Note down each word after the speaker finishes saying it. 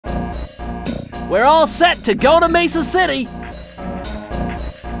We're all set to go to Mesa City.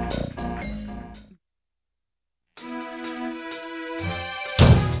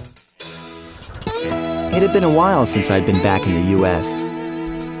 It had been a while since I'd been back in the U.S.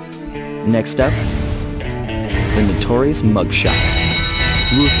 Next up, the notorious Muggshot.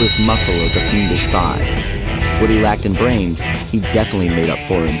 Ruthless muscle of the fiendish five. What he lacked in brains, he definitely made up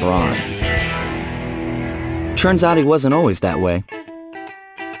for in brawn. Turns out he wasn't always that way.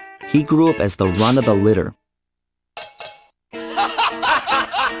 He grew up as the run of the litter.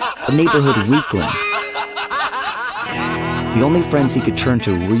 A neighborhood weakling. The only friends he could turn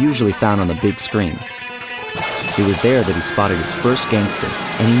to were usually found on the big screen. It was there that he spotted his first gangster,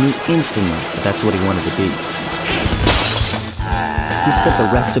 and he knew instantly that that's what he wanted to be. He spent the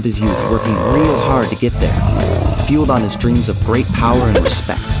rest of his youth working real hard to get there, fueled on his dreams of great power and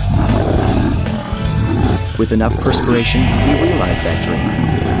respect. With enough perspiration, he realized that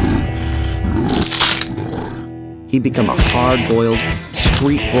dream. He'd become a hard-boiled,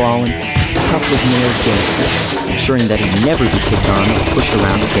 street-brawling, tough-as-nails gangster, ensuring that he'd never be kicked on or pushed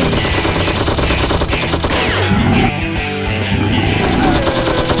around again.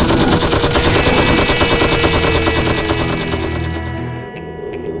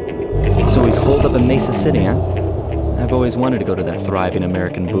 So he's holed up in Mesa City, huh? I've always wanted to go to that thriving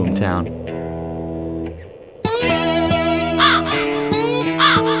American boomtown.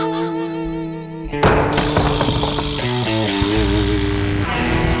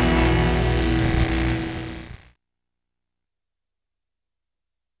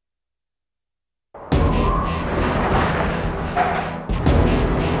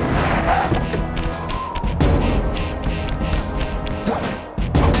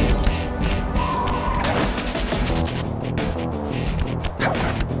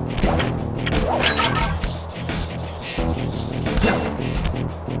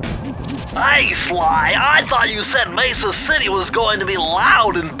 Hey, Sly, I thought you said Mesa City was going to be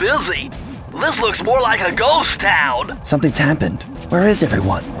loud and busy. This looks more like a ghost town. Something's happened. Where is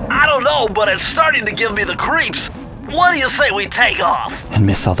everyone? I don't know, but it's starting to give me the creeps. What do you say we take off? And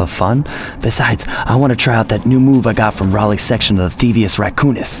miss all the fun? Besides, I want to try out that new move I got from Raleigh's section of the Thievius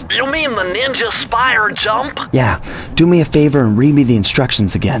Raccoonus. You mean the ninja spire jump? Yeah, do me a favor and read me the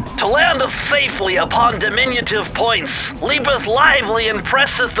instructions again. To landeth safely upon diminutive points, leapeth lively and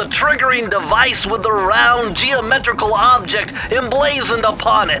presseth the triggering device with the round geometrical object emblazoned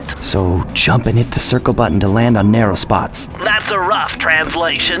upon it. So jump and hit the circle button to land on narrow spots. That's a rough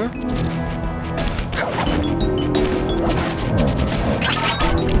translation.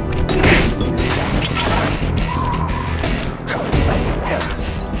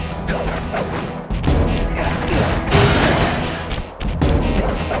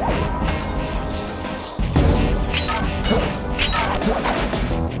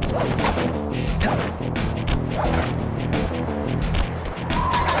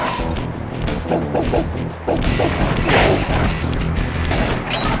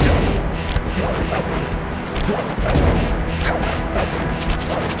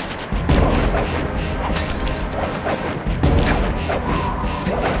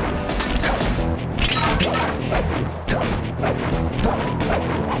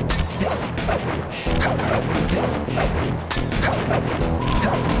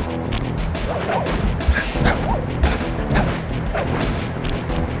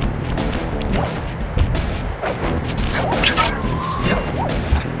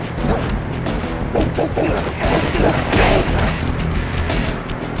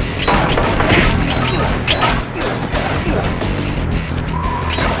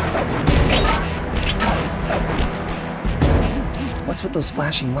 What's with those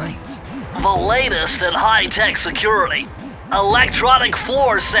flashing lights? The latest in high-tech security. Electronic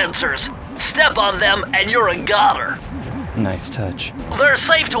floor sensors. Step on them and you're a goner. Nice touch. They're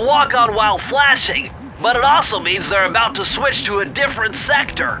safe to walk on while flashing, but it also means they're about to switch to a different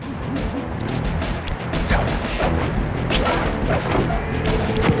sector.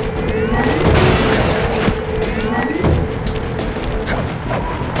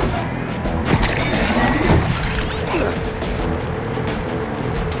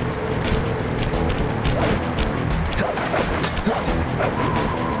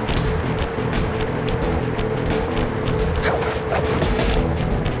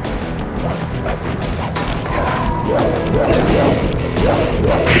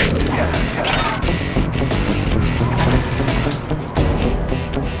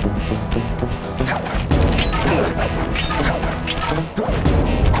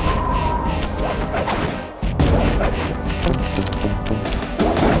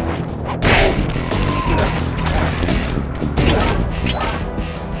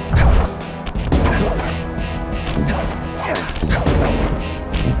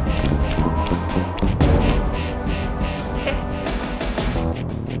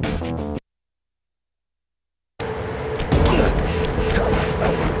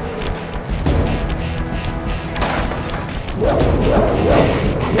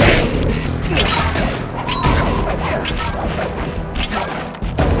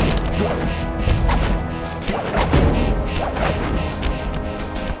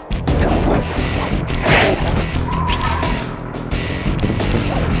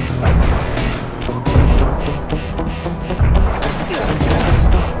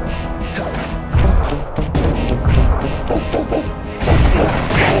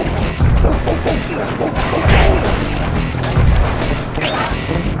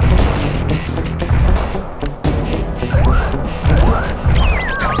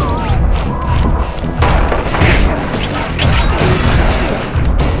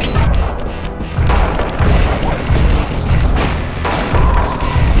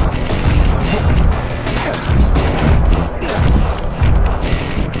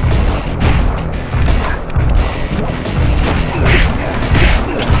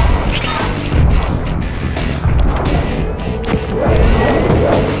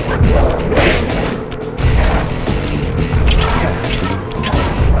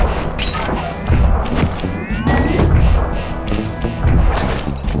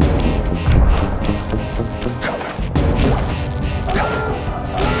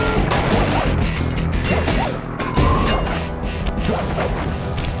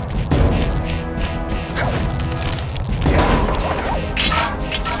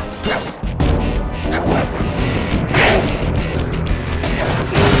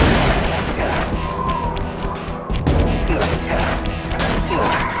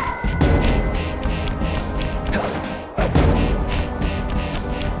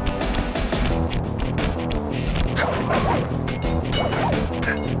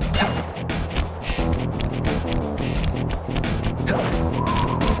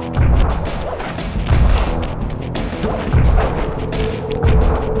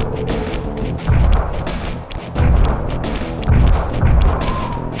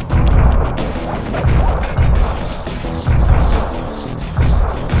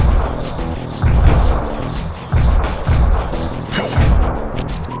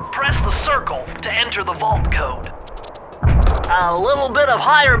 to enter the vault code. A little bit of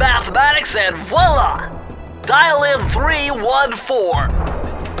higher mathematics and voila! Dial in 314.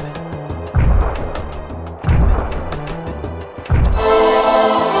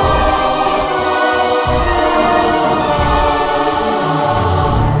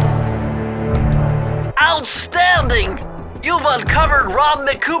 Outstanding! You've uncovered Rob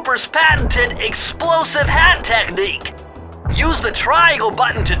McCooper's patented explosive hat technique. Use the triangle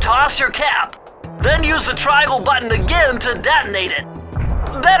button to toss your cap. Then use the triangle button again to detonate it.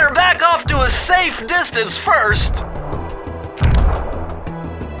 Better back off to a safe distance first.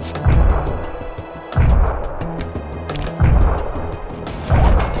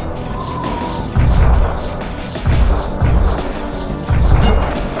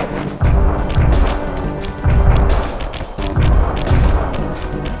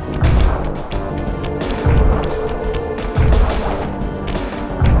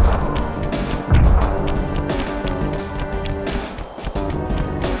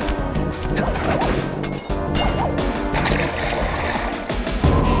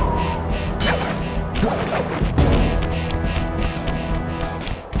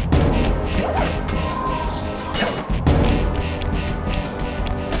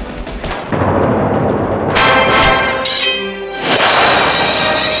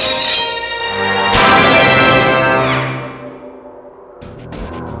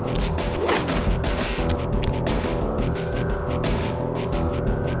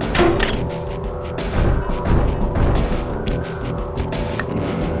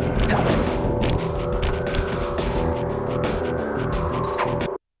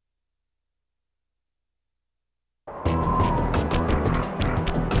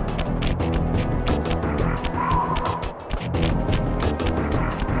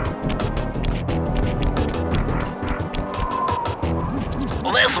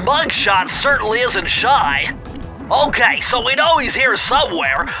 This mugshot certainly isn't shy. Okay, so we know he's here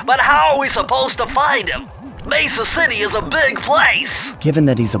somewhere, but how are we supposed to find him? Mesa City is a big place. Given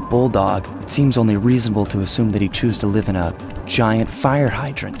that he's a bulldog, it seems only reasonable to assume that he'd choose to live in a giant fire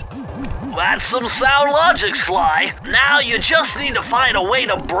hydrant. That's some sound logic, Sly. Now you just need to find a way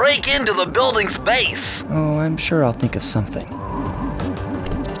to break into the building's base. Oh, I'm sure I'll think of something.